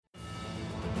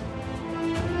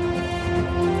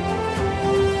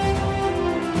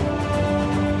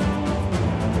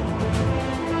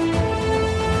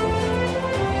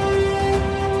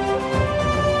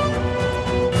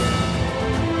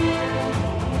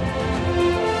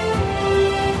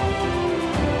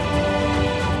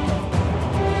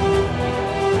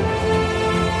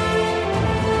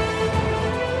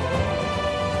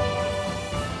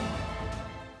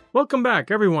Welcome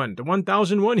back, everyone, to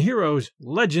 1001 Heroes,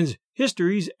 Legends,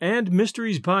 Histories, and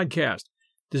Mysteries podcast.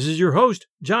 This is your host,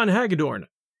 John Hagedorn,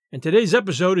 and today's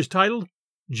episode is titled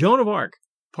Joan of Arc,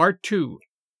 Part 2,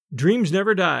 Dreams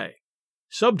Never Die.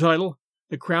 Subtitle,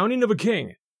 The Crowning of a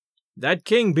King. That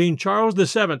king being Charles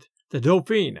VII, the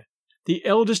Dauphin, the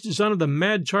eldest son of the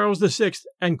mad Charles VI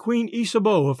and Queen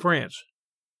Isabeau of France.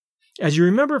 As you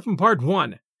remember from Part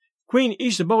 1, Queen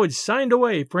Isabeau had signed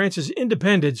away France's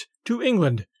independence to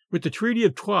England with the Treaty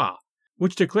of Troyes,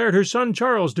 which declared her son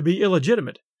Charles to be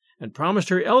illegitimate, and promised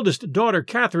her eldest daughter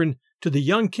Catherine to the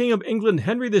young King of England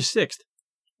Henry VI,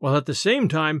 while at the same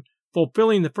time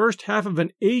fulfilling the first half of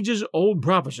an ages-old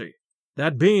prophecy,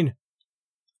 that being,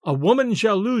 "A woman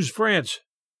shall lose France,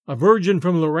 a virgin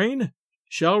from Lorraine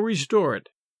shall restore it."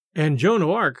 And Joan of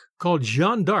Arc, called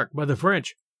Jeanne d'Arc by the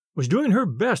French, was doing her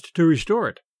best to restore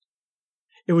it.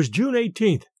 It was June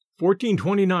 18th,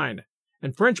 1429,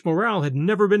 and French morale had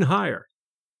never been higher.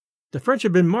 The French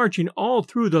had been marching all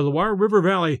through the Loire River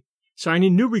Valley,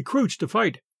 signing new recruits to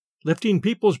fight, lifting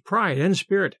people's pride and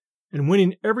spirit, and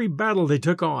winning every battle they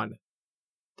took on.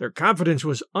 Their confidence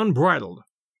was unbridled,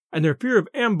 and their fear of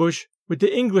ambush, with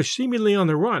the English seemingly on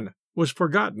the run, was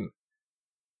forgotten.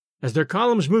 As their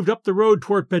columns moved up the road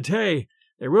toward Patay,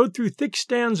 they rode through thick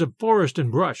stands of forest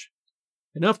and brush,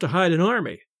 enough to hide an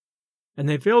army, and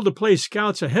they failed to place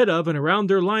scouts ahead of and around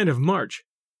their line of march.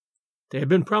 They had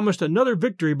been promised another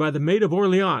victory by the Maid of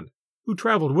Orleans, who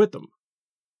traveled with them.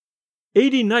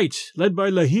 80 knights, led by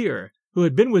La Hire, who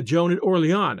had been with Joan at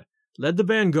Orleans, led the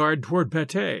vanguard toward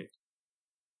Patay.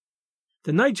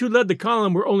 The knights who led the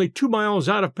column were only 2 miles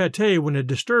out of Patay when a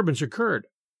disturbance occurred.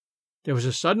 There was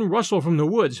a sudden rustle from the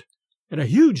woods, and a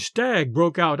huge stag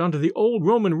broke out onto the old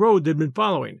Roman road they'd been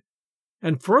following,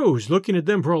 and froze, looking at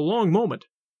them for a long moment.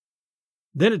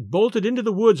 Then it bolted into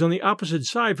the woods on the opposite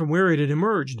side from where it had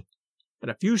emerged,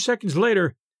 and a few seconds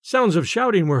later, sounds of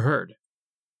shouting were heard.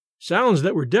 Sounds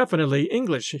that were definitely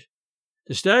English.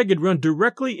 The stag had run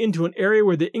directly into an area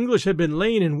where the English had been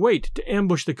laying in wait to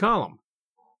ambush the column.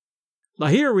 La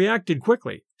Hire reacted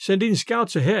quickly, sending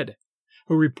scouts ahead,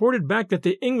 who reported back that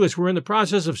the English were in the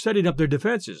process of setting up their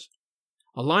defenses,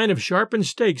 a line of sharpened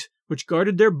stakes which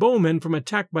guarded their bowmen from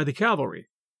attack by the cavalry,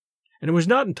 and it was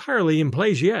not entirely in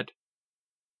place yet.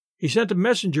 He sent a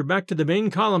messenger back to the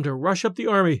main column to rush up the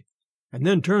army, and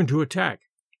then turn to attack.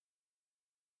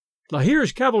 La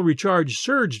Hire's cavalry charge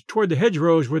surged toward the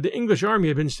hedgerows where the English army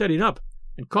had been setting up,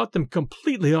 and caught them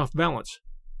completely off balance.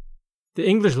 The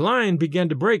English line began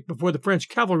to break before the French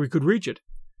cavalry could reach it,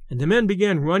 and the men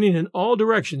began running in all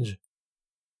directions.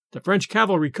 The French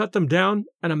cavalry cut them down,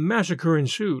 and a massacre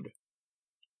ensued.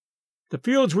 The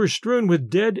fields were strewn with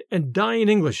dead and dying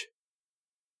English.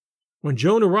 When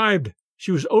Joan arrived,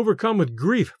 she was overcome with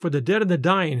grief for the dead and the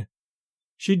dying.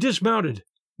 She dismounted,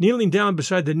 kneeling down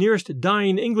beside the nearest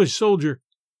dying English soldier,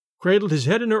 cradled his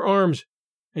head in her arms,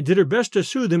 and did her best to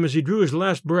soothe him as he drew his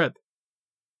last breath.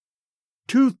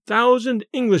 2,000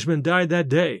 Englishmen died that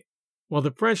day, while the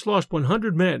French lost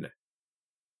 100 men.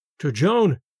 To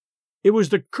Joan, it was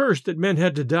the curse that men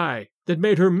had to die that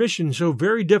made her mission so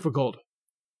very difficult.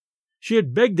 She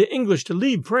had begged the English to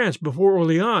leave France before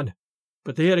Orleans,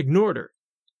 but they had ignored her.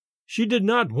 She did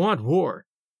not want war.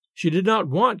 She did not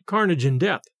want carnage and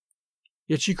death.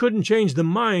 Yet she couldn't change the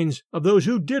minds of those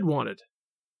who did want it.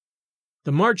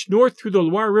 The march north through the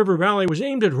Loire River Valley was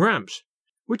aimed at Reims,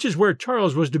 which is where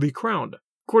Charles was to be crowned,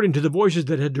 according to the voices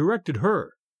that had directed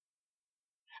her.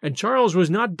 And Charles was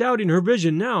not doubting her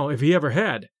vision now, if he ever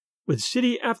had, with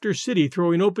city after city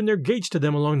throwing open their gates to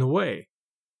them along the way.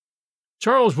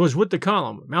 Charles was with the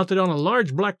column, mounted on a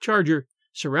large black charger,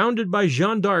 surrounded by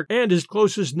Jeanne d'Arc and his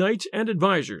closest knights and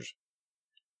advisers.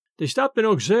 They stopped in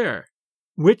Auxerre,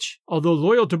 which, although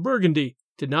loyal to Burgundy,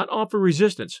 did not offer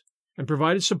resistance, and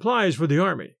provided supplies for the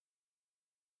army.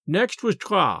 Next was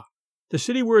Troyes, the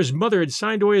city where his mother had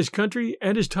signed away his country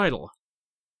and his title.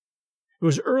 It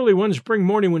was early one spring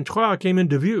morning when Troyes came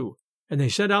into view, and they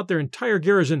sent out their entire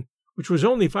garrison, which was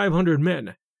only 500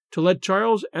 men, to let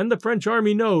Charles and the French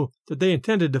army know that they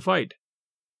intended to fight.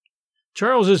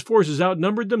 Charles's forces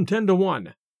outnumbered them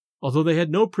 10-1, although they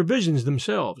had no provisions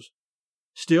themselves.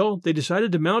 Still, they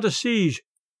decided to mount a siege,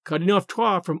 cutting off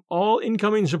Troyes from all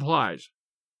incoming supplies.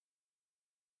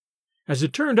 As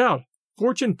it turned out,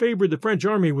 fortune favored the French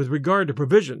army with regard to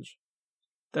provisions.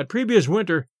 That previous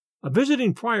winter, a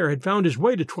visiting friar had found his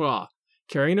way to Troyes,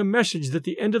 carrying a message that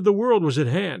the end of the world was at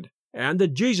hand, and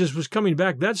that Jesus was coming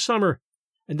back that summer,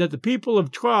 and that the people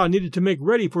of Troyes needed to make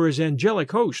ready for his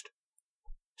angelic host.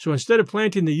 So instead of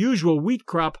planting the usual wheat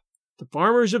crop, the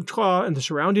farmers of Troyes and the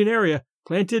surrounding area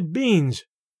planted beans,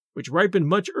 which ripened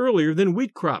much earlier than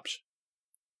wheat crops.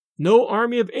 No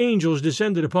army of angels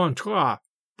descended upon Troyes,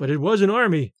 but it was an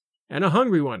army, and a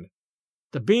hungry one.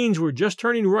 The beans were just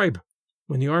turning ripe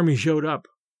when the army showed up.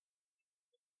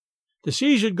 The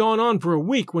siege had gone on for a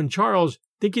week when Charles,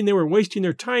 thinking they were wasting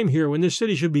their time here when this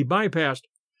city should be bypassed,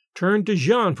 turned to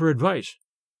Jeanne for advice.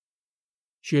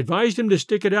 She advised him to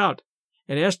stick it out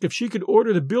and asked if she could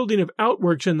order the building of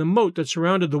outworks in the moat that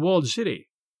surrounded the walled city.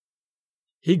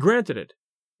 He granted it,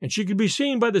 and she could be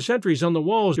seen by the sentries on the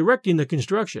walls directing the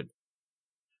construction.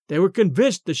 They were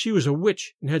convinced that she was a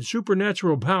witch and had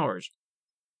supernatural powers.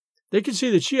 They could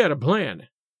see that she had a plan,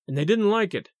 and they didn't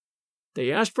like it.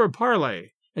 They asked for a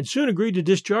parley, and soon agreed to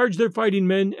discharge their fighting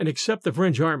men and accept the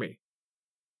French army.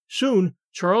 Soon,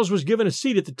 Charles was given a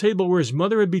seat at the table where his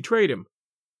mother had betrayed him,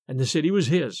 and the city was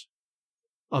his.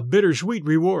 A bittersweet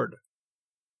reward.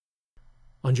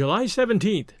 On July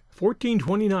 17th,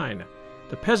 1429,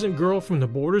 the peasant girl from the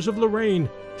borders of Lorraine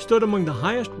stood among the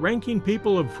highest-ranking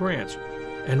people of France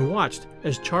and watched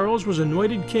as Charles was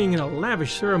anointed king in a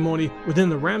lavish ceremony within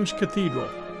the Reims Cathedral.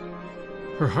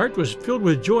 Her heart was filled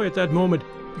with joy at that moment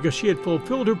because she had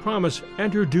fulfilled her promise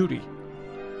and her duty.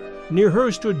 Near her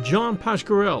stood Jean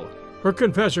Pasquerel, her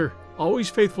confessor, always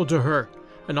faithful to her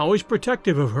and always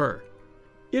protective of her.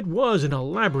 It was an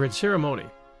elaborate ceremony.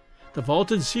 The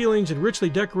vaulted ceilings and richly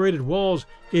decorated walls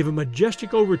gave a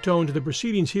majestic overtone to the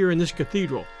proceedings here in this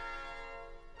cathedral.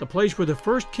 The place where the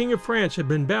first king of France had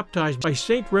been baptized by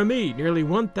Saint Remy nearly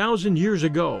 1,000 years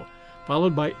ago,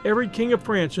 followed by every king of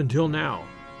France until now.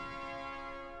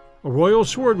 A royal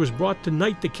sword was brought to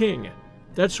knight the king,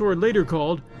 that sword later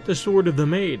called the Sword of the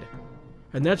Maid,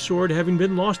 and that sword having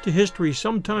been lost to history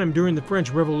sometime during the French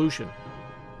Revolution.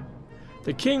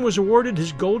 The king was awarded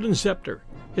his golden scepter,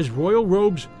 his royal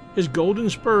robes, his golden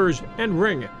spurs and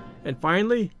ring, and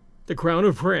finally, the crown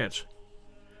of France.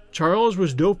 Charles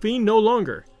was Dauphin no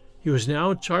longer. He was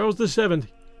now Charles VII,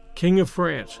 King of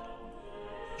France.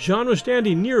 Jeanne was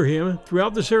standing near him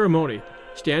throughout the ceremony,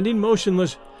 standing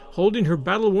motionless, holding her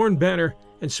battle-worn banner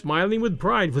and smiling with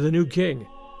pride for the new king.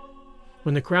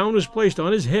 When the crown was placed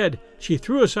on his head, she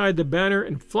threw aside the banner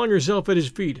and flung herself at his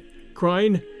feet,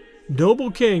 crying,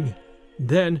 "Noble king!"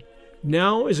 Then,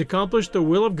 "Now is accomplished the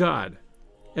will of God."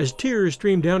 As tears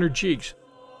streamed down her cheeks,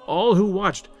 all who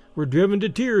watched were driven to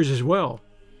tears as well.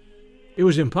 It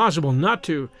was impossible not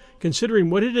to, considering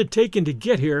what it had taken to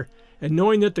get here, and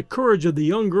knowing that the courage of the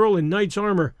young girl in knight's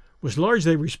armor was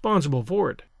largely responsible for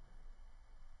it.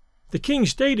 The king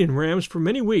stayed in Reims for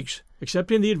many weeks,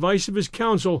 accepting the advice of his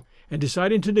council and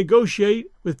deciding to negotiate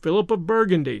with Philip of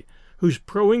Burgundy, whose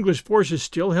pro-English forces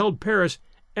still held Paris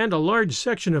and a large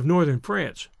section of northern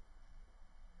France.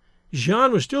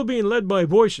 Jeanne was still being led by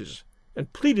voices,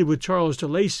 and pleaded with Charles to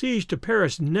lay siege to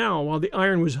Paris now while the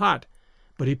iron was hot,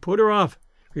 but he put her off,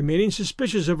 remaining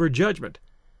suspicious of her judgment,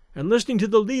 and listening to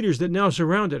the leaders that now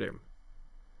surrounded him.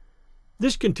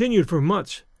 This continued for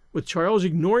months, with Charles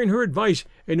ignoring her advice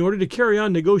in order to carry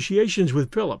on negotiations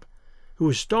with Philip, who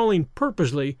was stalling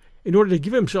purposely in order to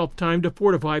give himself time to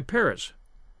fortify Paris.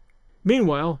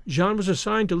 Meanwhile, Jeanne was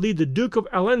assigned to lead the Duke of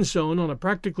Alençon on a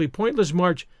practically pointless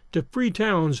march to free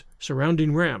towns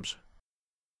surrounding Reims.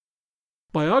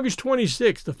 By August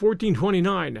 26,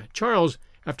 1429, Charles,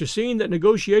 after seeing that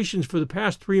negotiations for the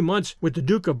past 3 months with the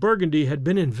Duke of Burgundy had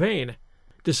been in vain,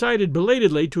 decided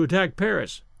belatedly to attack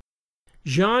Paris.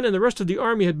 Jeanne and the rest of the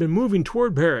army had been moving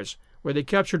toward Paris, where they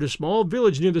captured a small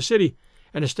village near the city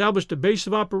and established a base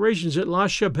of operations at La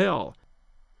Chapelle.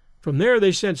 From there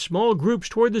they sent small groups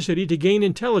toward the city to gain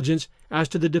intelligence as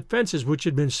to the defenses which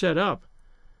had been set up.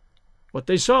 What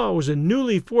they saw was a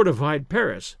newly fortified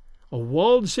Paris, a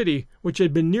walled city which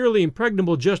had been nearly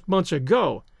impregnable just months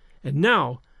ago, and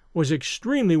now was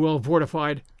extremely well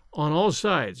fortified on all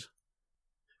sides.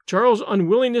 Charles'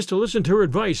 unwillingness to listen to her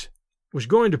advice was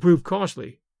going to prove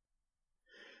costly.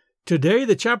 Today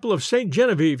the chapel of Saint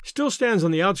Genevieve still stands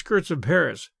on the outskirts of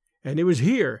Paris, and it was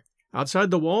here, outside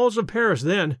the walls of Paris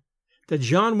then, that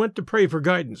Jeanne went to pray for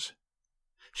guidance.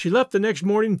 She left the next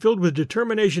morning filled with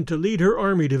determination to lead her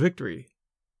army to victory.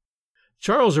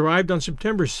 Charles arrived on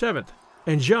September 7th,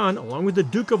 and Jeanne, along with the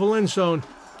Duke of Alençon,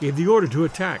 gave the order to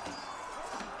attack.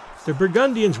 The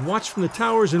Burgundians watched from the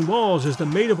towers and walls as the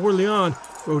Maid of Orleans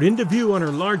rode into view on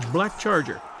her large black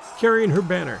charger, carrying her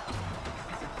banner.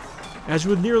 As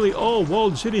with nearly all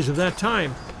walled cities of that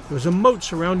time, there was a moat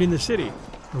surrounding the city,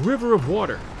 a river of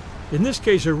water, in this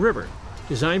case a river,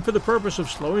 designed for the purpose of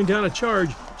slowing down a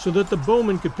charge so that the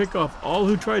bowmen could pick off all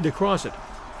who tried to cross it,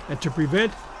 and to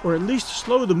prevent or at least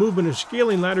slow the movement of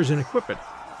scaling ladders and equipment.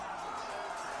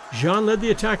 Jeanne led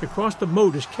the attack across the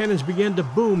moat as cannons began to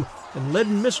boom and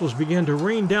leaden missiles began to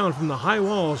rain down from the high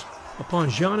walls upon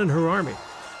Jeanne and her army.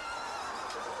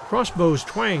 crossbows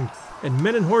twanged, and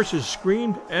men and horses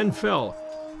screamed and fell,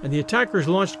 and the attackers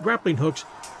launched grappling hooks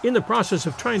in the process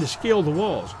of trying to scale the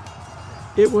walls.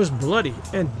 It was bloody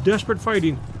and desperate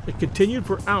fighting that continued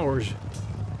for hours.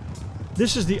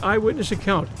 This is the eyewitness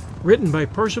account written by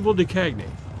Percival de Cagny.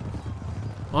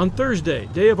 On Thursday,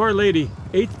 day of Our Lady,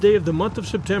 8th day of the month of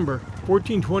September,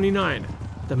 1429,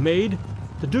 the Maid,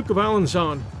 the Duke of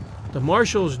Alençon, the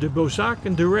Marshals de Boussac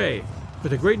and de Rais,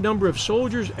 with a great number of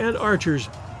soldiers and archers,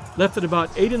 left at about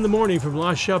 8 in the morning from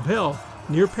La Chapelle,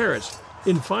 near Paris,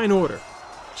 in fine order,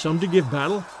 some to give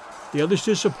battle, the others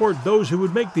to support those who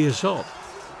would make the assault.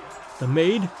 The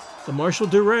Maid, the Marshal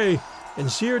de Rais,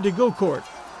 and Sire de Gaucourt,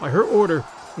 by her order,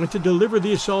 went to deliver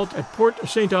the assault at Port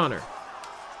Saint-Honor.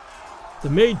 The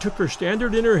Maid took her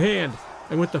standard in her hand,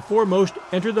 and with the foremost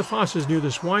entered the fosses near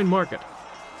the swine market.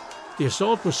 The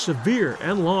assault was severe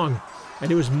and long,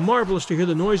 and it was marvelous to hear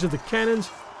the noise of the cannons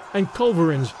and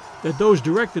culverins that those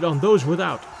directed on those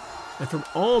without, and from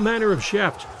all manner of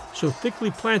shafts so thickly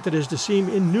planted as to seem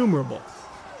innumerable.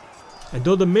 And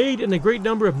though the Maid and a great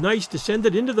number of knights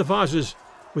descended into the fosses,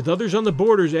 with others on the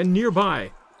borders and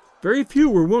nearby, very few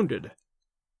were wounded.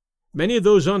 Many of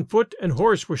those on foot and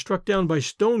horse were struck down by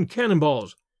stone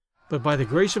cannonballs, but by the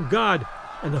grace of God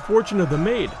and the fortune of the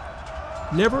Maid,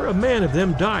 never a man of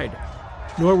them died,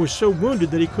 nor was so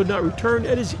wounded that he could not return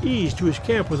at his ease to his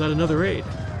camp without another aid.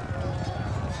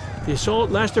 The assault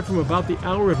lasted from about the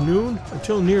hour of noon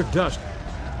until near dusk,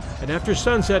 and after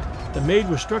sunset the Maid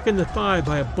was struck in the thigh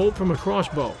by a bolt from a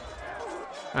crossbow.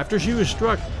 After she was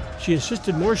struck, she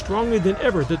insisted more strongly than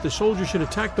ever that the soldiers should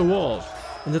attack the walls,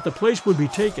 and that the place would be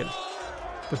taken.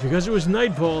 But because it was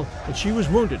nightfall and she was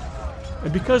wounded,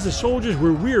 and because the soldiers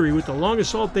were weary with the long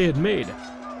assault they had made,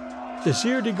 the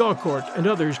Sire de Gaucourt and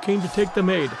others came to take the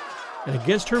Maid, and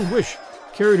against her wish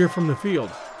carried her from the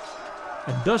field.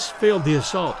 And thus failed the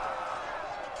assault.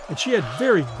 And she had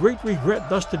very great regret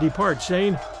thus to depart,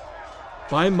 saying,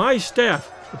 "By my staff,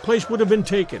 the place would have been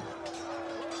taken."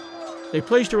 They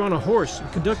placed her on a horse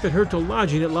and conducted her to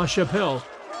lodging at La Chapelle,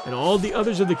 and all the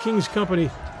others of the king's company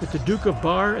with the Duke of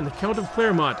Bar and the Count of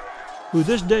Clermont, who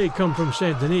this day come from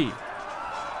Saint-Denis.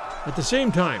 At the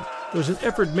same time, there was an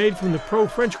effort made from the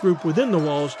pro-French group within the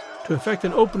walls to effect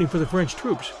an opening for the French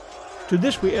troops. To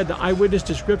this we add the eyewitness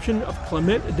description of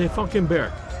Clement de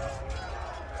Falkenberg.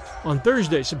 On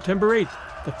Thursday, September 8th,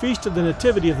 the feast of the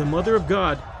Nativity of the Mother of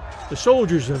God, the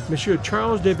soldiers of Monsieur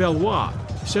Charles de Valois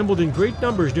assembled in great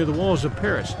numbers near the walls of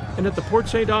Paris and at the Port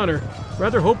Saint-Honor,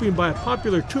 rather hoping by a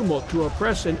popular tumult to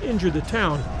oppress and injure the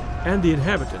town and the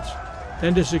inhabitants,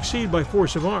 than to succeed by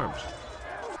force of arms.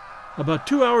 About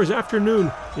 2 hours after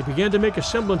noon, they began to make a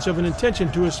semblance of an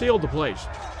intention to assail the place.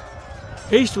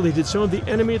 Hastily did some of the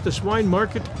enemy at the swine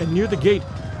market and near the gate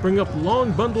bring up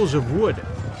long bundles of wood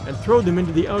and throw them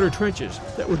into the outer trenches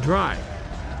that were dry,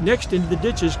 next into the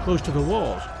ditches close to the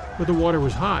walls, where the water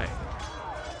was high.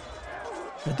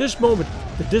 At this moment,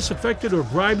 the disaffected or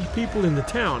bribed people in the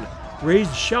town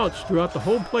raised shouts throughout the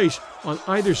whole place on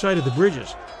either side of the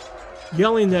bridges,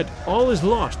 yelling that all is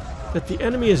lost, that the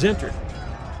enemy has entered.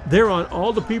 Thereon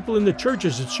all the people in the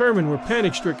churches at Sermon were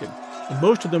panic-stricken, and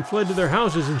most of them fled to their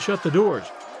houses and shut the doors.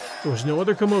 There was no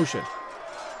other commotion.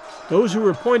 Those who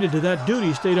were appointed to that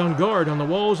duty stayed on guard on the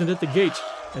walls and at the gates,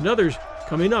 and others,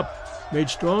 coming up, made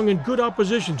strong and good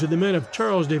opposition to the men of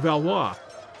Charles de Valois,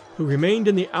 who remained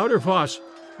in the outer fosse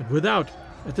and without,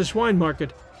 at the swine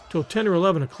market, till 10 or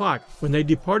 11 o'clock, when they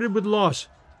departed with loss,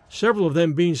 several of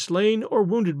them being slain or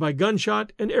wounded by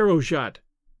gunshot and arrow shot.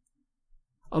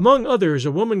 Among others,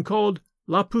 a woman called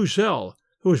La Pucelle,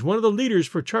 who was one of the leaders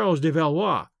for Charles de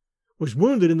Valois, was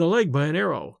wounded in the leg by an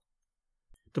arrow.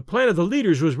 The plan of the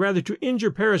leaders was rather to injure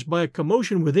Paris by a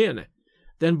commotion within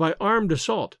than by armed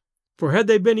assault, for had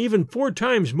they been even 4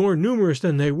 times more numerous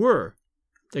than they were,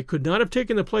 they could not have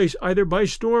taken the place either by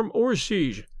storm or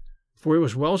siege, for it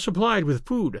was well supplied with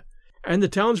food, and the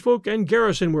townsfolk and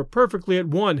garrison were perfectly at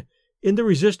one in the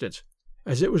resistance,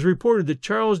 as it was reported that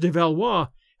Charles de Valois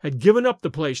had given up the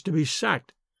place to be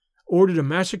sacked, ordered a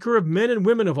massacre of men and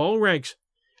women of all ranks,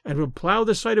 and would plough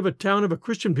the site of a town of a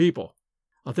Christian people,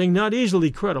 a thing not easily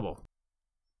credible.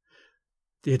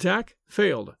 The attack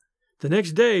failed. The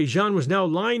next day Jeanne was now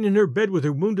lying in her bed with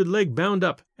her wounded leg bound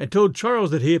up, and told Charles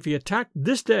that if he attacked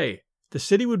this day, the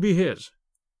city would be his.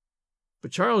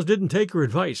 But Charles didn't take her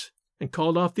advice, and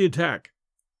called off the attack.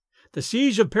 The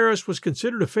siege of Paris was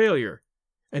considered a failure,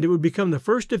 and it would become the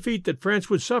first defeat that France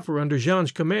would suffer under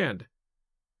Jeanne's command.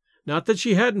 Not that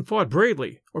she hadn't fought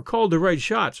bravely, or called the right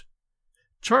shots.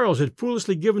 Charles had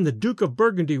foolishly given the Duke of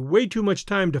Burgundy way too much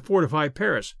time to fortify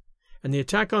Paris, and the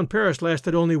attack on Paris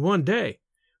lasted only 1 day,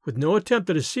 with no attempt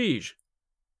at a siege.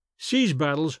 siege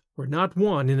battles were not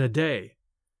won in a day.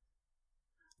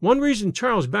 One reason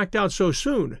Charles backed out so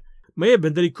soon may have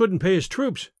been that he couldn't pay his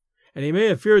troops, and he may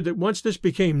have feared that once this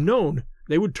became known,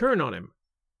 they would turn on him.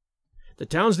 The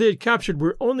towns they had captured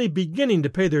were only beginning to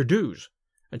pay their dues,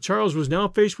 and Charles was now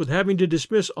faced with having to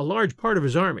dismiss a large part of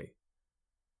his army.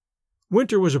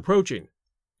 Winter was approaching,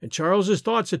 and Charles's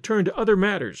thoughts had turned to other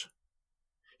matters.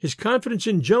 His confidence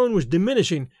in Joan was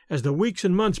diminishing as the weeks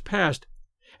and months passed,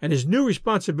 and his new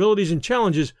responsibilities and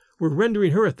challenges were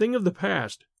rendering her a thing of the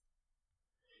past.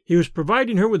 He was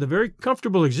providing her with a very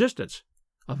comfortable existence,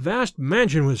 a vast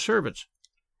mansion with servants,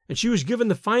 and she was given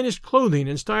the finest clothing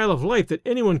and style of life that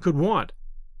anyone could want.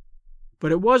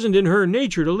 But it wasn't in her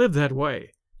nature to live that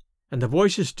way, and the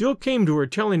voices still came to her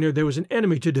telling her there was an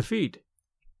enemy to defeat.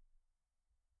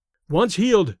 Once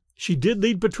healed, she did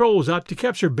lead patrols out to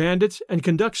capture bandits and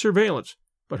conduct surveillance,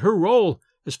 but her role,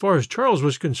 as far as Charles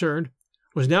was concerned,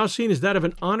 was now seen as that of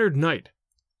an honored knight.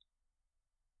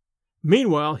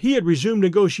 Meanwhile, he had resumed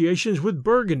negotiations with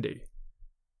Burgundy.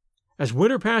 As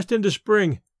winter passed into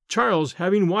spring, Charles,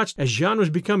 having watched as Jeanne was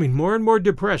becoming more and more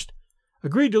depressed,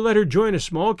 agreed to let her join a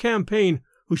small campaign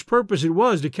whose purpose it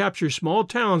was to capture small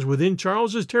towns within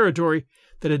Charles's territory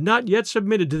that had not yet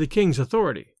submitted to the king's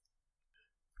authority.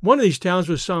 One of these towns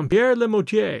was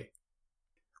Saint-Pierre-le-Moutier.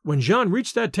 When Jeanne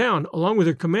reached that town, along with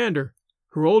her commander,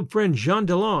 her old friend Jean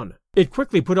d'Aulon, it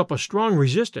quickly put up a strong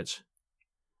resistance.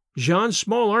 Jean's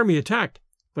small army attacked,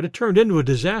 but it turned into a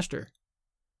disaster.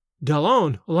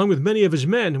 d'Aulon, along with many of his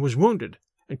men, was wounded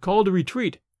and called to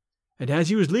retreat, and as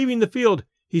he was leaving the field,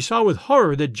 he saw with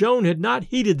horror that Joan had not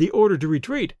heeded the order to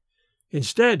retreat.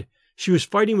 Instead, she was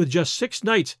fighting with just 6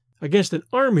 knights against an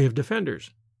army of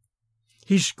defenders.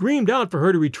 He screamed out for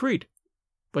her to retreat,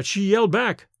 but she yelled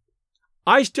back,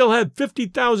 "I still have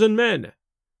 50,000 men!"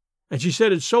 And she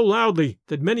said it so loudly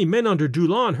that many men under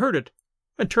d'Aulon heard it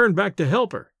and turned back to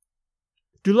help her.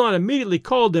 d'Aulon immediately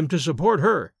called them to support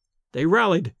her. They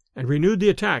rallied and renewed the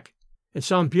attack, and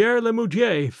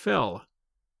Saint-Pierre-le-Moutier fell.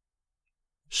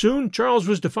 Soon Charles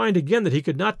was to find again that he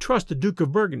could not trust the Duke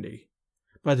of Burgundy.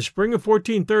 By the spring of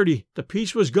 1430, the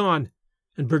peace was gone,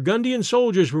 and Burgundian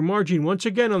soldiers were marching once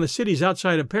again on the cities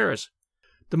outside of Paris,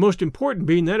 the most important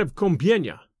being that of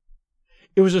Compiègne.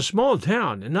 It was a small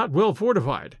town and not well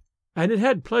fortified, and it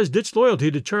had pledged its loyalty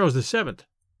to Charles VII.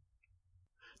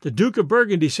 The Duke of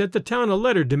Burgundy sent the town a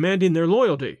letter demanding their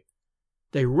loyalty.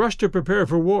 They rushed to prepare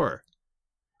for war.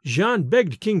 Jeanne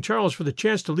begged King Charles for the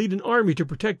chance to lead an army to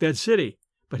protect that city,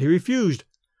 but he refused,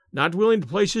 not willing to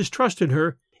place his trust in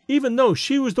her, even though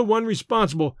she was the one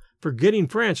responsible for getting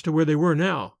France to where they were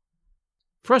now.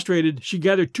 Frustrated, she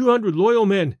gathered 200 loyal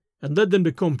men and led them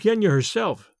to Compiègne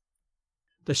herself.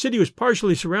 The city was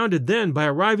partially surrounded then by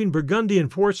arriving Burgundian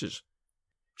forces.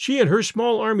 She and her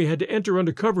small army had to enter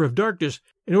under cover of darkness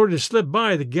in order to slip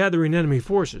by the gathering enemy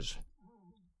forces.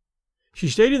 She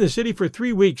stayed in the city for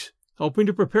 3 weeks, helping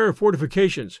to prepare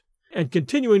fortifications, and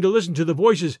continuing to listen to the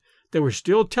voices that were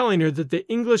still telling her that the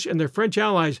English and their French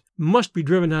allies must be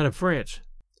driven out of France.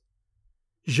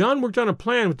 Jeanne worked on a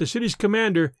plan with the city's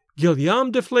commander,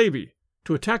 Guillaume de Flavy,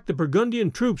 to attack the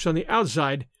Burgundian troops on the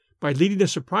outside by leading a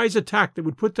surprise attack that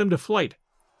would put them to flight.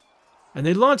 And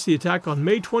they launched the attack on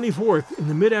May 24th in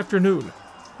the mid-afternoon,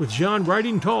 with Jeanne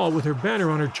riding tall with her banner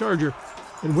on her charger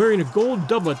and wearing a gold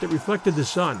doublet that reflected the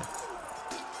sun.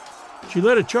 She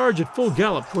led a charge at full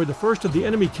gallop toward the first of the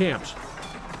enemy camps.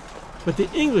 But the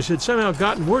English had somehow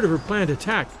gotten word of her planned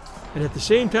attack, and at the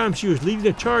same time she was leading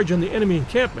a charge on the enemy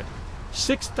encampment,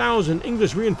 6,000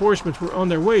 English reinforcements were on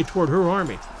their way toward her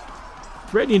army,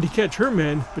 threatening to catch her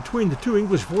men between the 2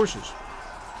 English forces.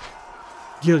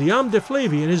 Guillaume de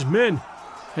Flavy and his men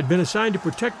had been assigned to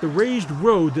protect the raised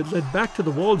road that led back to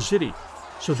the walled city,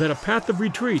 so that a path of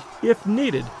retreat, if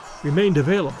needed, remained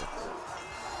available.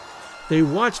 They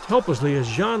watched helplessly as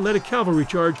Jeanne led a cavalry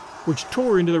charge which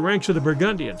tore into the ranks of the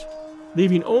Burgundians,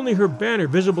 leaving only her banner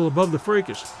visible above the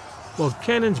fracas, while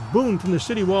cannons boomed from the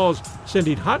city walls,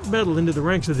 sending hot metal into the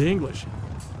ranks of the English.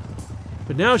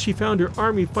 But now she found her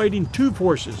army fighting 2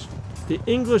 forces, the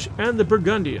English and the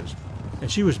Burgundians, and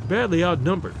she was badly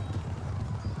outnumbered.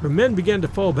 Her men began to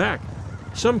fall back,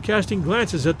 some casting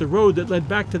glances at the road that led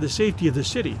back to the safety of the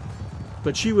city,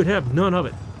 but she would have none of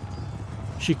it.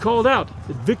 She called out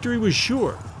that victory was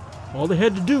sure. All they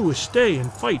had to do was stay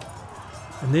and fight.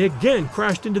 And they again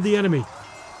crashed into the enemy,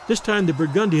 this time the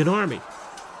Burgundian army.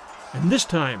 And this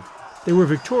time they were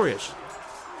victorious.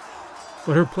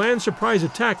 But her planned surprise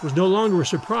attack was no longer a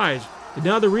surprise, and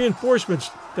now the reinforcements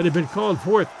that had been called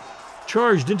forth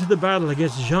charged into the battle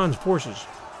against Jeanne's forces.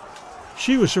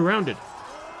 She was surrounded.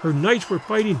 Her knights were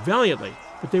fighting valiantly,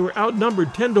 but they were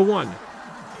outnumbered 10 to 1.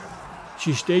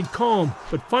 She stayed calm,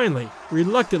 but finally,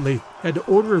 reluctantly, had to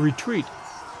order a retreat.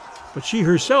 But she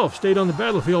herself stayed on the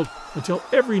battlefield until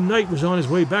every knight was on his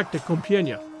way back to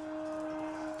Compiègne.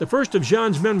 The first of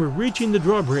Jean's men were reaching the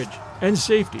drawbridge, and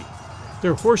safety,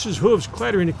 their horses' hooves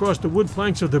clattering across the wood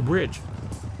planks of the bridge.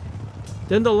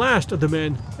 Then the last of the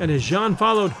men, and as Jean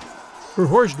followed, her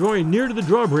horse drawing near to the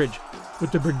drawbridge,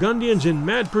 with the Burgundians in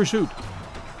mad pursuit,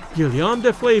 Guillaume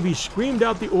de Flavy screamed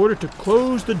out the order to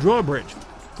close the drawbridge,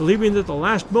 believing that the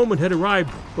last moment had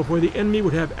arrived before the enemy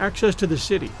would have access to the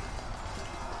city.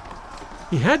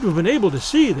 He had to have been able to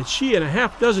see that she and a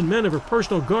half-dozen men of her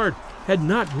personal guard had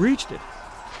not reached it.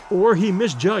 Or he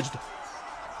misjudged,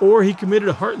 or he committed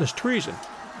a heartless treason.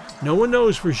 No one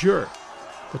knows for sure,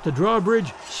 but the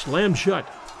drawbridge slammed shut.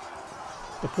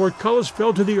 The portcullis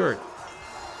fell to the earth,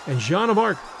 and Joan of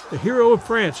Arc, the hero of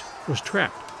France, was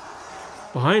trapped.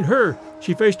 Behind her,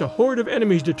 she faced a horde of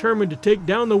enemies determined to take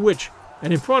down the witch,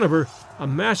 and in front of her, a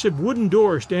massive wooden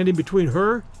door standing between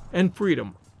her and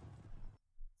freedom.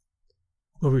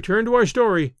 We'll return to our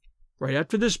story right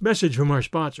after this message from our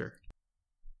sponsor.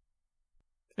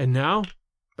 And now,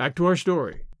 back to our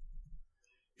story.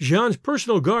 Jean's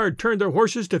personal guard turned their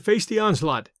horses to face the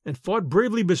onslaught and fought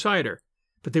bravely beside her,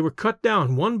 but they were cut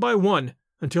down one by one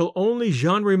until only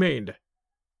Jean remained.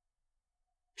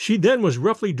 She then was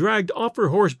roughly dragged off her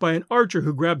horse by an archer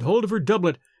who grabbed hold of her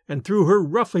doublet and threw her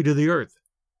roughly to the earth.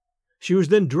 She was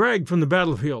then dragged from the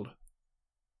battlefield.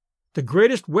 The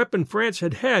greatest weapon France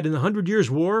had had in the 100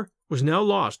 Years' War was now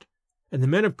lost, and the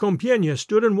men of Compiègne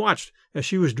stood and watched as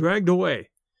she was dragged away,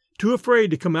 too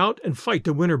afraid to come out and fight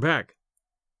to win her back.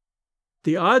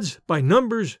 The odds, by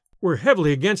numbers, were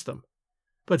heavily against them,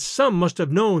 but some must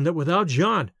have known that without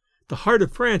Jean, the heart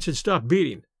of France had stopped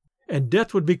beating, and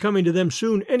death would be coming to them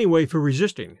soon anyway for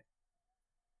resisting.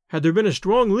 Had there been a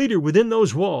strong leader within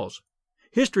those walls,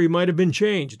 history might have been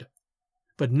changed,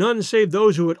 but none save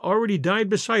those who had already died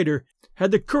beside her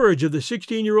had the courage of the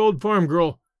 16-year-old farm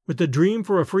girl with the dream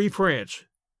for a free France.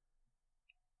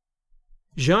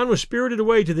 Jean was spirited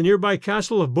away to the nearby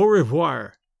castle of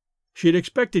Beaurevoir. She had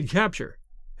expected capture,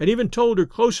 and even told her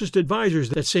closest advisers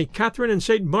that St. Catherine and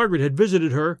St. Margaret had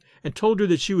visited her and told her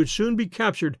that she would soon be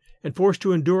captured and forced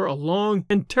to endure a long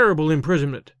and terrible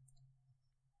imprisonment.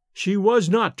 She was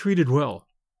not treated well.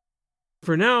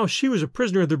 For now she was a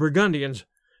prisoner of the Burgundians,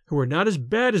 who were not as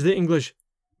bad as the English,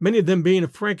 many of them being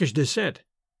of Frankish descent.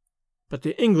 But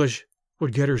the English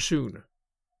would get her soon.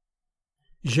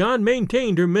 Jean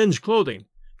maintained her men's clothing,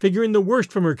 figuring the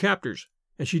worst from her captors,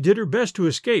 and she did her best to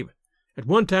escape, at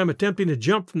one time attempting to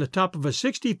jump from the top of a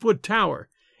 60-foot tower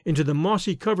into the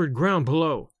mossy-covered ground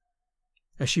below.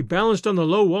 As she balanced on the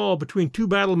low wall between two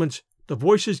battlements, the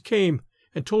voices came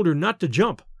and told her not to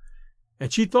jump,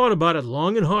 and she thought about it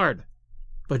long and hard,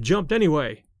 but jumped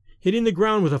anyway, hitting the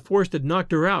ground with a force that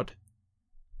knocked her out.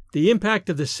 The impact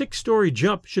of the 6-story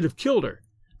jump should have killed her,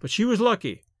 but she was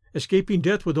lucky, escaping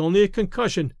death with only a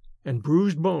concussion and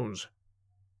bruised bones.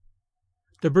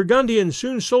 The Burgundians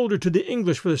soon sold her to the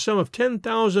English for the sum of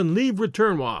 10,000 livres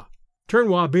tournois,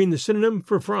 tournois being the synonym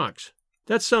for francs,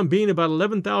 that sum being about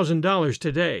 $11,000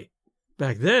 today.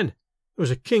 Back then, it was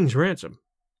a king's ransom.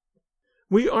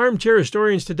 We armchair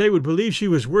historians today would believe she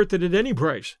was worth it at any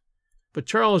price, but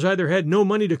Charles either had no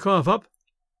money to cough up,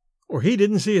 or he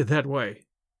didn't see it that way.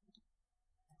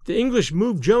 The English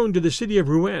moved Joan to the city of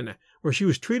Rouen, where she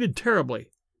was treated terribly,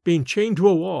 being chained to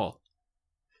a wall.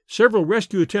 Several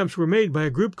rescue attempts were made by a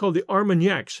group called the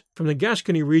Armagnacs from the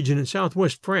Gascony region in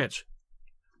southwest France,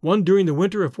 one during the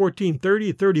winter of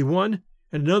 1430-31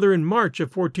 and another in March of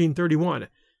 1431,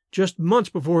 just months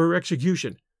before her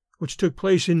execution, which took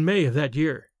place in May of that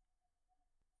year.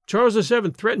 Charles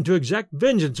VII threatened to exact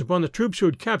vengeance upon the troops who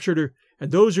had captured her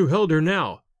and those who held her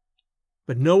now,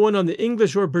 but no one on the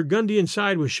English or Burgundian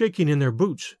side was shaking in their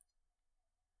boots.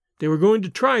 They were going to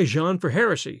try Jean for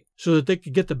heresy, so that they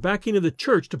could get the backing of the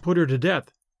church to put her to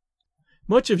death.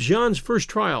 Much of Jean's first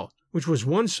trial, which was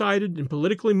one-sided and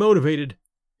politically motivated,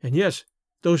 and yes,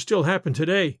 those still happen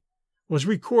today, was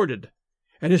recorded,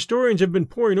 and historians have been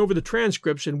poring over the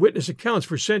transcripts and witness accounts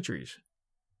for centuries.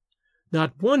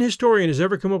 Not one historian has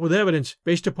ever come up with evidence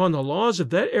based upon the laws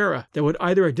of that era that would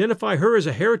either identify her as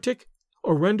a heretic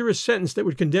or render a sentence that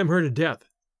would condemn her to death.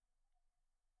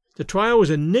 The trial was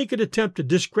a naked attempt to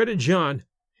discredit Jean,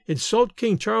 insult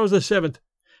King Charles VII,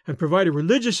 and provide a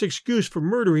religious excuse for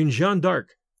murdering Jeanne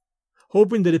d'Arc,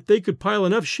 hoping that if they could pile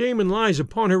enough shame and lies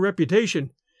upon her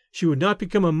reputation, she would not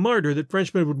become a martyr that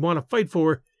Frenchmen would want to fight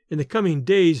for in the coming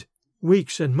days,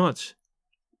 weeks, and months.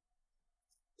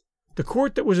 The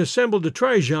court that was assembled to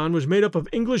try Jean was made up of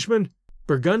Englishmen,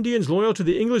 Burgundians loyal to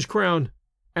the English crown,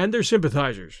 and their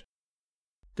sympathizers.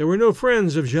 there were no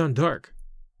friends of Jeanne d'Arc.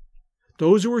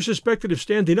 Those who were suspected of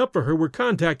standing up for her were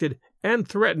contacted and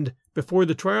threatened before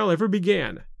the trial ever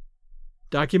began.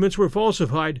 Documents were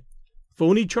falsified.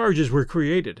 Phony charges were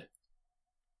created.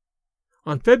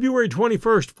 On February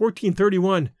 21st,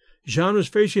 1431, Jeanne was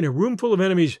facing a room full of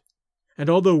enemies, and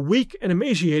although weak and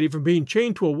emaciated from being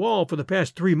chained to a wall for the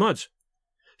past 3 months,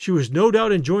 she was no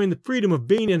doubt enjoying the freedom of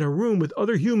being in a room with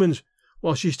other humans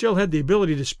while she still had the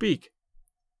ability to speak.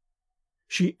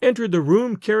 She entered the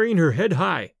room carrying her head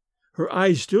high, her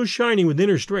eyes still shining with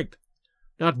inner strength,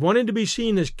 not wanting to be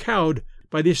seen as cowed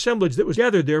by the assemblage that was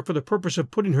gathered there for the purpose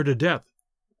of putting her to death.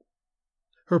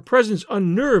 Her presence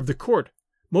unnerved the court,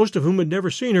 most of whom had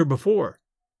never seen her before.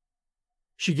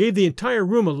 She gave the entire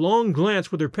room a long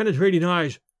glance with her penetrating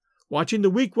eyes, watching the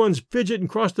weak ones fidget and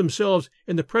cross themselves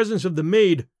in the presence of the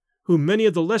maid, whom many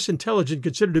of the less intelligent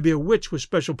considered to be a witch with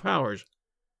special powers.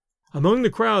 Among the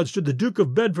crowd stood the Duke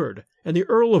of Bedford and the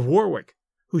Earl of Warwick,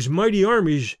 whose mighty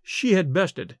armies she had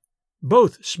bested,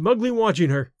 both smugly watching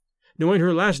her, knowing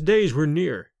her last days were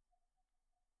near.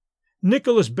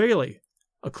 Nicholas Bailey,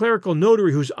 a clerical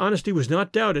notary whose honesty was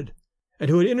not doubted, and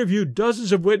who had interviewed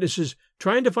dozens of witnesses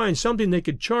trying to find something they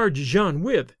could charge Jeanne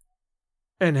with,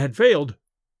 and had failed,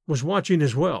 was watching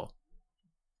as well.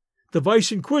 The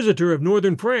Vice-Inquisitor of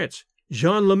northern France,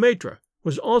 Jean Lemaitre,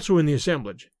 was also in the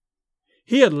assemblage.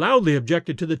 He had loudly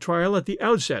objected to the trial at the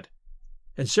outset,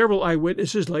 and several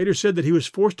eyewitnesses later said that he was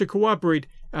forced to cooperate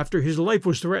after his life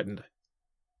was threatened.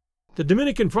 The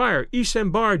Dominican friar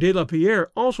Isambard de la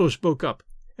Pierre also spoke up,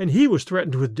 and he was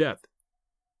threatened with death.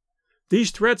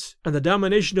 These threats and the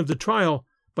domination of the trial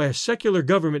by a secular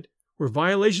government were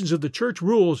violations of the church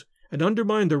rules and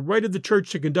undermined the right of the church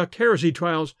to conduct heresy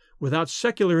trials without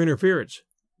secular interference.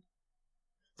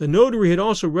 The notary had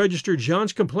also registered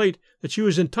Jeanne's complaint that she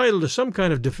was entitled to some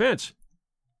kind of defense.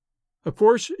 Of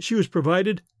course, she was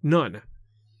provided none.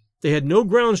 They had no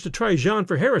grounds to try Jeanne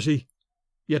for heresy,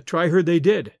 yet try her they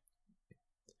did.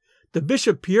 The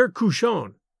Bishop Pierre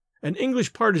Couchon, an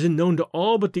English partisan known to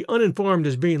all but the uninformed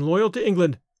as being loyal to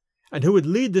England, and who would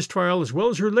lead this trial as well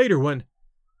as her later one,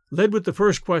 led with the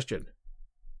first question.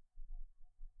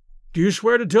 "Do you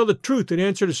swear to tell the truth in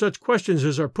answer to such questions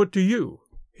as are put to you?"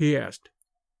 he asked.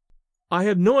 "I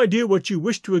have no idea what you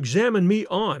wish to examine me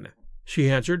on," she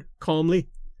answered, calmly,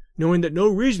 knowing that no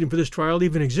reason for this trial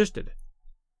even existed.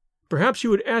 "Perhaps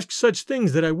you would ask such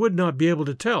things that I would not be able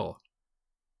to tell."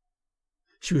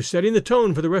 She was setting the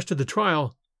tone for the rest of the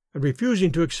trial, and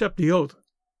refusing to accept the oath.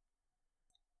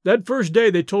 That first day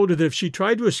they told her that if she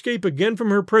tried to escape again from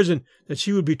her prison, that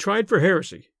she would be tried for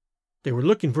heresy. They were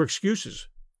looking for excuses.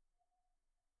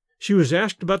 She was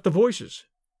asked about the voices.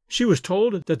 She was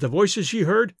told that the voices she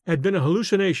heard had been a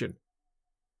hallucination.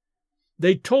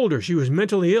 They told her she was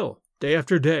mentally ill, day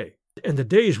after day, and the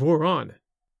days wore on.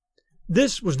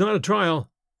 This was not a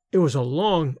trial. It was a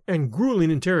long and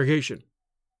grueling interrogation.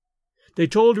 They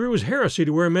told her it was heresy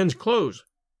to wear men's clothes,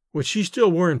 which she still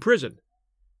wore in prison,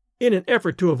 in an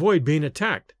effort to avoid being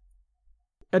attacked.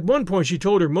 At one point she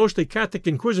told her mostly Catholic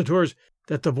inquisitors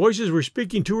that the voices were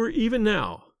speaking to her even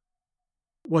now.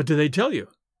 "What do they tell you?"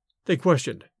 they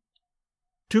questioned.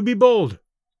 "To be bold,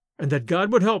 and that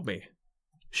God would help me,"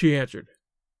 she answered.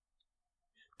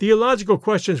 Theological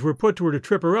questions were put to her to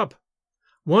trip her up.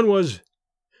 One was,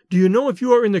 "Do you know if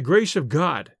you are in the grace of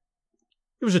God?"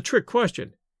 It was a trick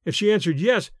question. If she answered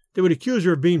yes, they would accuse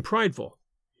her of being prideful.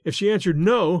 If she answered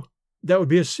no, that would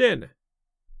be a sin.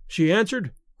 She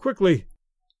answered, quickly,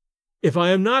 "If I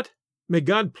am not, may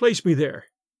God place me there.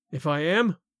 If I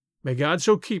am, may God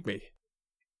so keep me."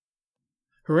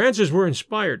 Her answers were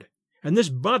inspired, and this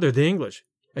bothered the English,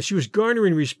 as she was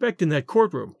garnering respect in that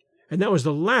courtroom, and that was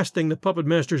the last thing the puppet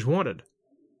masters wanted.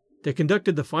 They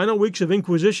conducted the final weeks of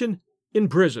Inquisition in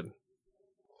prison.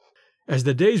 As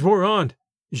the days wore on,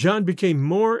 Jeanne became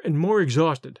more and more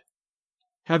exhausted.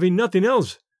 Having nothing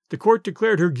else, the court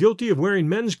declared her guilty of wearing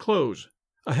men's clothes,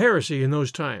 a heresy in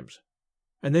those times,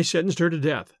 and they sentenced her to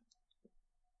death.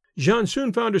 Jeanne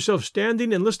soon found herself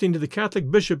standing and listening to the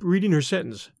Catholic bishop reading her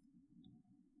sentence.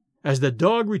 "As the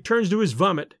dog returns to his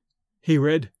vomit," he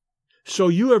read, "so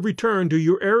you have returned to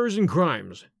your errors and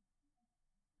crimes."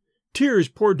 Tears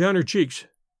poured down her cheeks.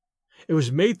 It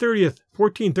was May 30th,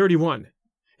 1431,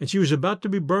 and she was about to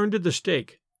be burned at the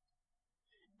stake.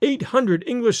 800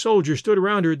 English soldiers stood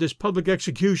around her at this public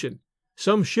execution,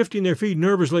 some shifting their feet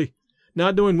nervously,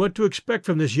 not knowing what to expect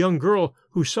from this young girl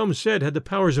who some said had the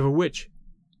powers of a witch.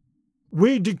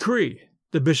 "We decree,"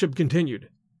 the bishop continued,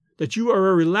 "that you are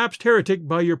a relapsed heretic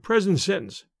by your present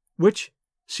sentence, which,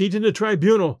 seated in the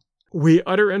tribunal, we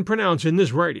utter and pronounce in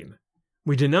this writing.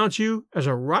 We denounce you as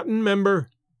a rotten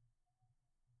member."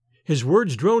 His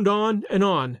words droned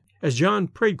on as John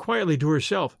prayed quietly to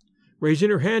herself, raising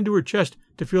her hand to her chest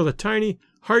to feel the tiny,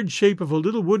 hard shape of a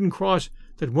little wooden cross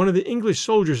that one of the English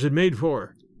soldiers had made for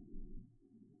her.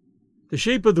 The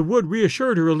shape of the wood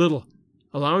reassured her a little,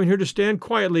 allowing her to stand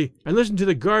quietly and listen to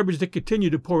the garbage that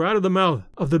continued to pour out of the mouth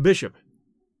of the bishop.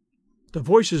 The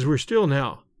voices were still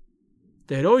now.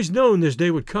 They had always known this day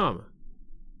would come.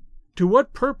 To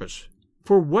what purpose?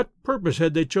 For what purpose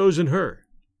had they chosen her?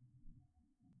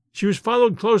 She was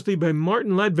followed closely by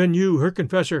Martin Ladvenu, her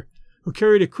confessor, who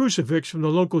carried a crucifix from the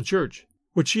local church,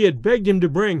 which she had begged him to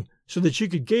bring so that she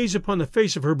could gaze upon the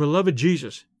face of her beloved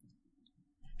Jesus.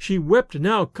 She wept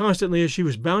now constantly as she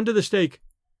was bound to the stake,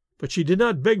 but she did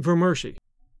not beg for mercy.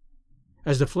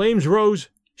 As the flames rose,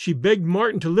 she begged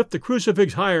Martin to lift the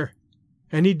crucifix higher,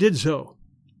 and he did so.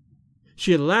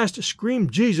 She at last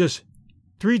screamed Jesus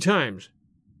 3 times.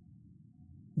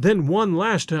 Then one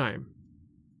last time.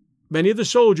 Many of the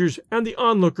soldiers and the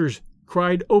onlookers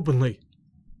cried openly.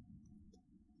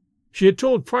 She had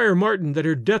told Friar Martin that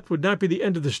her death would not be the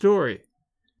end of the story.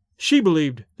 She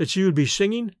believed that she would be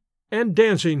singing and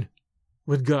dancing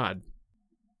with God.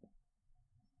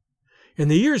 In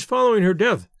the years following her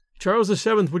death, Charles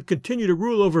VII would continue to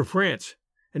rule over France,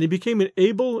 and he became an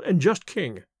able and just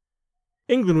king.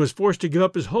 England was forced to give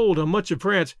up his hold on much of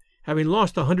France, having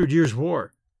lost the 100 Years'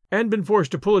 War, and been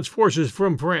forced to pull its forces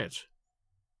from France.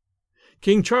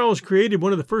 King Charles created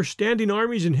one of the first standing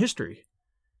armies in history.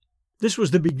 This was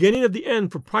the beginning of the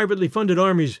end for privately funded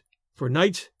armies, for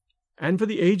knights, and for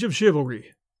the age of chivalry.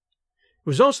 It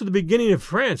was also the beginning of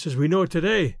France as we know it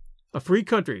today, a free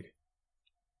country.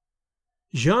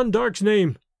 Jeanne d'Arc's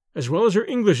name, as well as her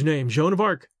English name, Joan of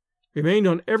Arc, remained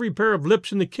on every pair of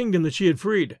lips in the kingdom that she had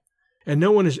freed, and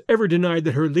no one has ever denied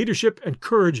that her leadership and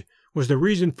courage was the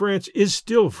reason France is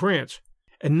still France,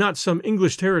 and not some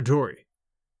English territory.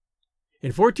 In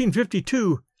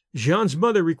 1452, Jeanne's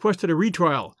mother requested a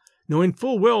retrial, knowing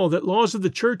full well that laws of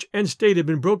the church and state had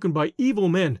been broken by evil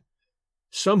men,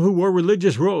 some who wore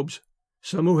religious robes,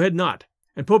 some who had not,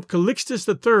 and Pope Calixtus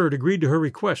III agreed to her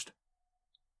request.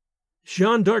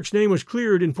 Jeanne d'Arc's name was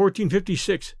cleared in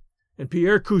 1456, and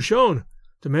Pierre Couchon,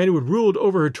 the man who had ruled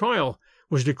over her trial,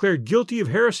 was declared guilty of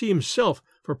heresy himself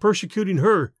for persecuting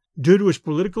her due to his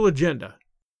political agenda.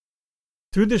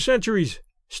 Through the centuries,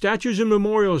 statues and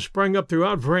memorials sprang up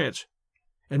throughout France,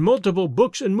 and multiple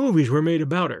books and movies were made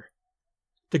about her.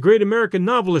 The great American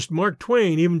novelist Mark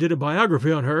Twain even did a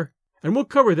biography on her, and we'll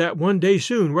cover that one day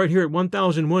soon right here at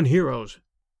 1001 Heroes.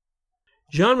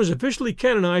 Jeanne was officially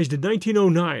canonized in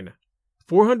 1909,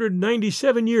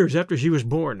 497 years after she was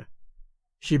born.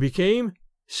 She became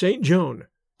Saint Joan,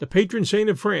 the patron saint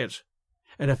of France,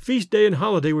 and a feast day and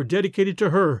holiday were dedicated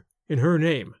to her in her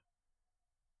name.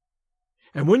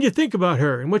 And when you think about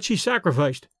her and what she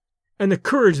sacrificed, and the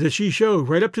courage that she showed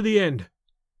right up to the end,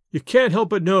 you can't help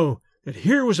but know that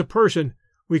here was a person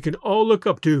we can all look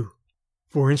up to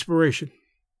for inspiration.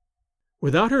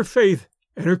 Without her faith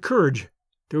and her courage,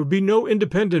 there would be no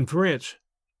independent France.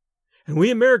 And we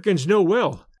Americans know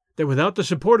well that without the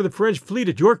support of the French fleet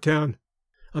at Yorktown,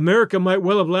 America might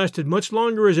well have lasted much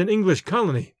longer as an English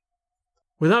colony.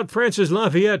 Without Francis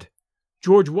Lafayette,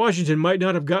 George Washington might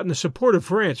not have gotten the support of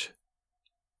France.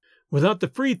 Without the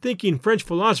free-thinking French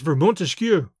philosopher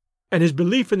Montesquieu and his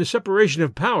belief in the separation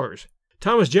of powers,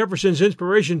 Thomas Jefferson's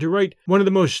inspiration to write one of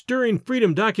the most stirring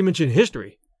freedom documents in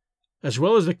history, as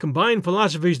well as the combined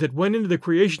philosophies that went into the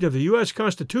creation of the U.S.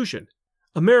 Constitution,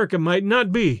 America might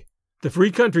not be the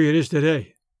free country it is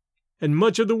today, and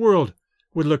much of the world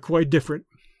would look quite different.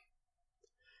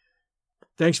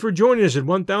 Thanks for joining us at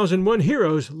 1001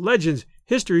 Heroes, Legends,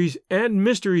 Histories, and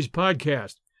Mysteries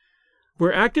podcast.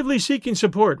 We're actively seeking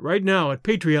support right now at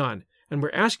Patreon, and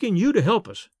we're asking you to help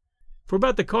us. For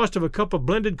about the cost of a cup of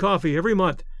blended coffee every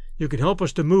month, you can help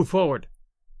us to move forward.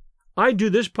 I do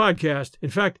this podcast, in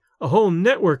fact, a whole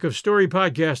network of story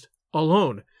podcasts,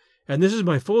 alone, and this is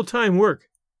my full-time work.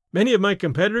 Many of my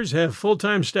competitors have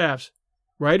full-time staffs,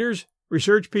 writers,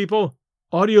 research people,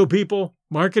 audio people,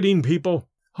 marketing people,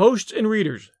 hosts, and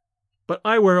readers. But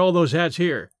I wear all those hats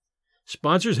here.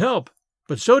 Sponsors help,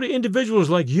 but so do individuals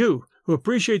like you who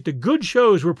appreciate the good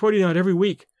shows we're putting out every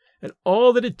week and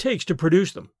all that it takes to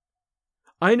produce them.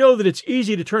 I know that it's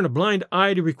easy to turn a blind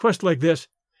eye to requests like this,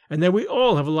 and that we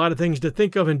all have a lot of things to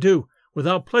think of and do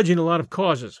without pledging a lot of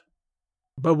causes.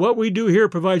 But what we do here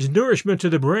provides nourishment to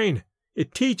the brain.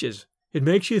 It teaches, it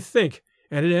makes you think,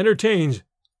 and it entertains,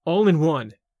 all in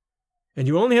one. And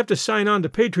you only have to sign on to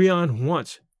Patreon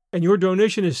once, and your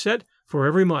donation is set for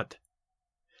every month.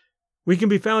 We can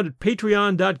be found at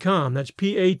patreon.com, that's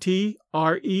Patreon.com,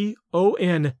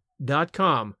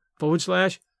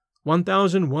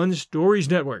 1001 Stories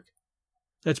Network.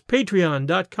 That's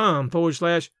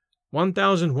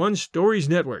patreon.com/1001 Stories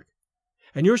Network.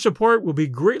 And your support will be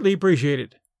greatly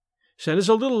appreciated. Send us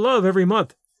a little love every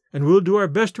month, and we'll do our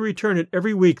best to return it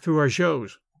every week through our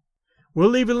shows. We'll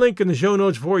leave a link in the show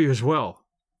notes for you as well.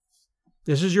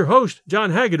 This is your host,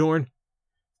 John Hagedorn.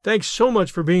 Thanks so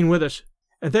much for being with us,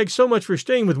 and thanks so much for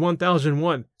staying with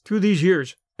 1001 through these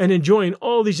years and enjoying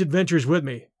all these adventures with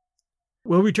me.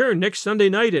 We'll return next Sunday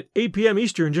night at 8 p.m.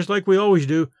 Eastern, just like we always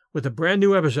do, with a brand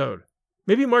new episode.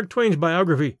 Maybe Mark Twain's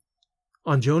biography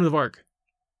on Joan of Arc.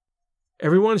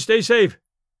 Everyone stay safe,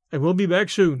 and we'll be back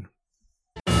soon.